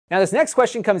Now this next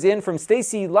question comes in from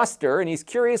Stacy Luster, and he's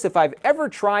curious if I've ever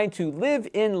tried to live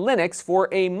in Linux for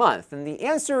a month. And the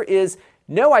answer is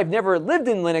no, I've never lived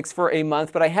in Linux for a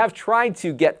month, but I have tried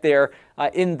to get there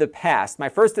in the past. My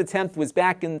first attempt was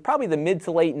back in probably the mid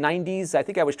to late 90s. I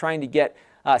think I was trying to get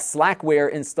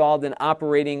Slackware installed and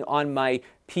operating on my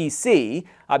PC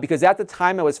because at the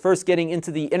time I was first getting into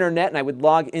the internet and I would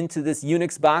log into this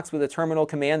Unix box with a terminal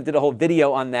command, did a whole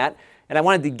video on that. And I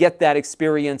wanted to get that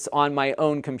experience on my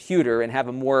own computer and have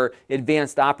a more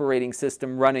advanced operating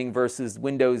system running versus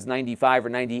Windows 95 or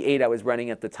 98 I was running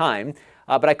at the time.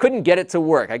 But I couldn't get it to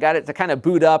work. I got it to kind of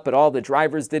boot up, but all the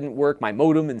drivers didn't work. My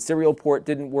modem and serial port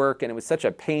didn't work, and it was such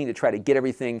a pain to try to get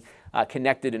everything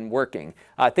connected and working.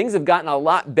 Things have gotten a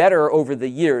lot better over the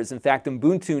years. In fact,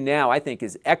 Ubuntu now I think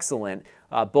is excellent,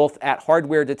 both at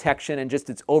hardware detection and just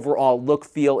its overall look,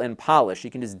 feel, and polish.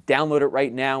 You can just download it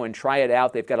right now and try it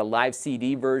out. They've got a live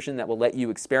CD version that will let you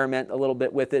experiment a little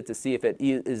bit with it to see if it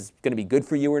is going to be good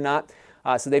for you or not.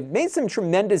 So they've made some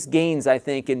tremendous gains, I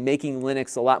think, in making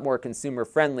Linux a lot more consumer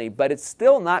friendly, but it's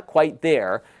still not quite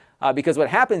there because what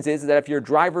happens is that if your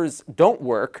drivers don't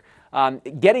work,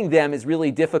 getting them is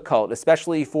really difficult,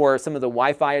 especially for some of the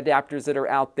Wi-Fi adapters that are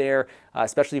out there,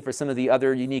 especially for some of the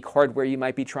other unique hardware you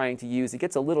might be trying to use. It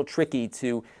gets a little tricky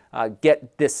to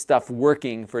get this stuff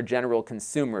working for general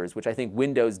consumers, which I think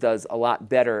Windows does a lot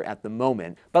better at the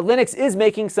moment. But Linux is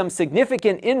making some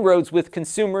significant inroads with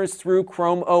consumers through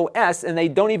Chrome OS, and they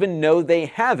don't even know they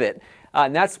have it.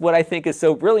 And that's what I think is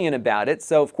so brilliant about it.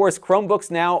 So, of course,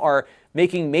 Chromebooks now are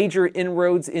making major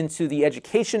inroads into the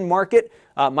education market.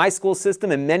 My school system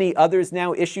and many others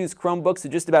now issues Chromebooks to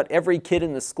just about every kid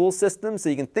in the school system. So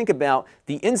you can think about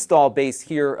the install base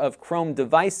here of Chrome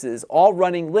devices all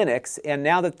running Linux. And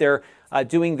now that they're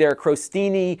doing their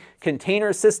Crostini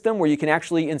container system where you can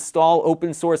actually install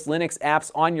open source Linux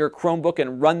apps on your Chromebook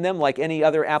and run them like any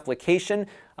other application,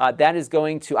 that is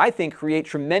going to, I think, create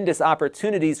tremendous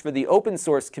opportunities for the open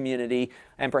source community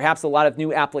and perhaps a lot of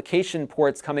new application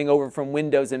ports coming over from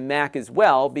Windows and Mac as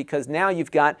well, because now you've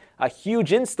got a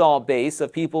huge install base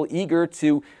of people eager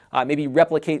to maybe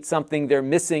replicate something they're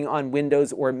missing on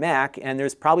Windows or Mac, and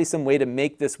there's probably some way to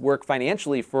make this work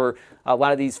financially for a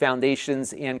lot of these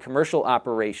foundations and commercial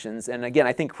operations. And again,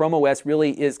 I think Chrome OS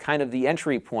really is kind of the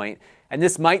entry point, and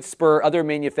this might spur other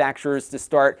manufacturers to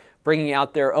start bringing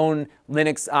out their own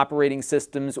Linux operating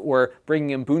systems or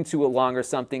bringing Ubuntu along or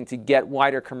something to get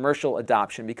wider commercial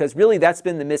adoption, because really that's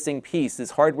been the missing piece, is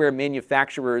hardware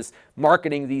manufacturers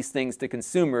marketing these things to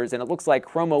consumers, and it looks like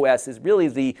Chrome OS is really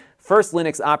the first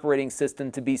Linux operating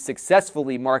system to be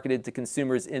successfully marketed to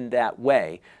consumers in that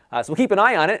way. So we'll keep an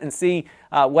eye on it and see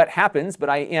what happens, but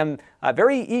I am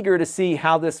very eager to see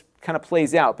how this kind of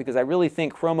plays out, because I really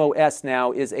think Chrome OS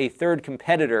now is a third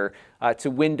competitor to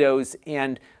Windows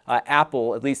and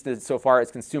Apple, at least so far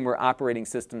as consumer operating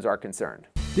systems are concerned.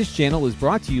 This channel is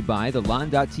brought to you by the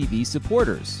Lon.TV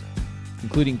supporters,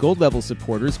 including gold level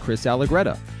supporters Chris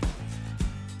Allegretta,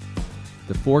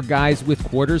 the Four Guys with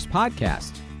Quarters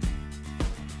podcast,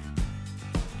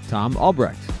 Tom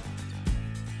Albrecht,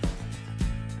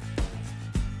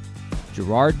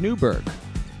 Gerard Nuberg,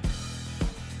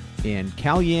 and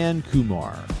Kalyan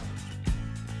Kumar.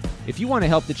 If you want to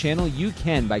help the channel, you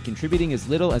can by contributing as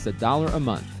little as $1 a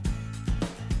month.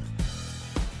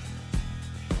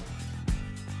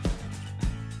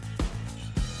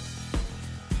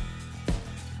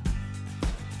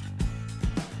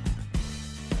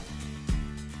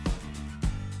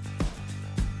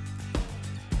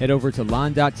 Head over to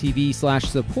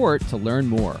lon.tv/support to learn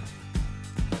more.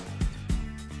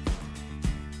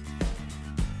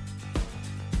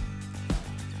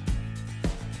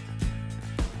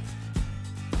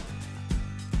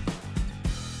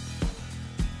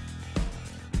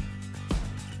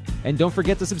 And don't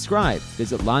forget to subscribe.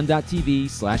 Visit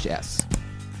lon.tv/s.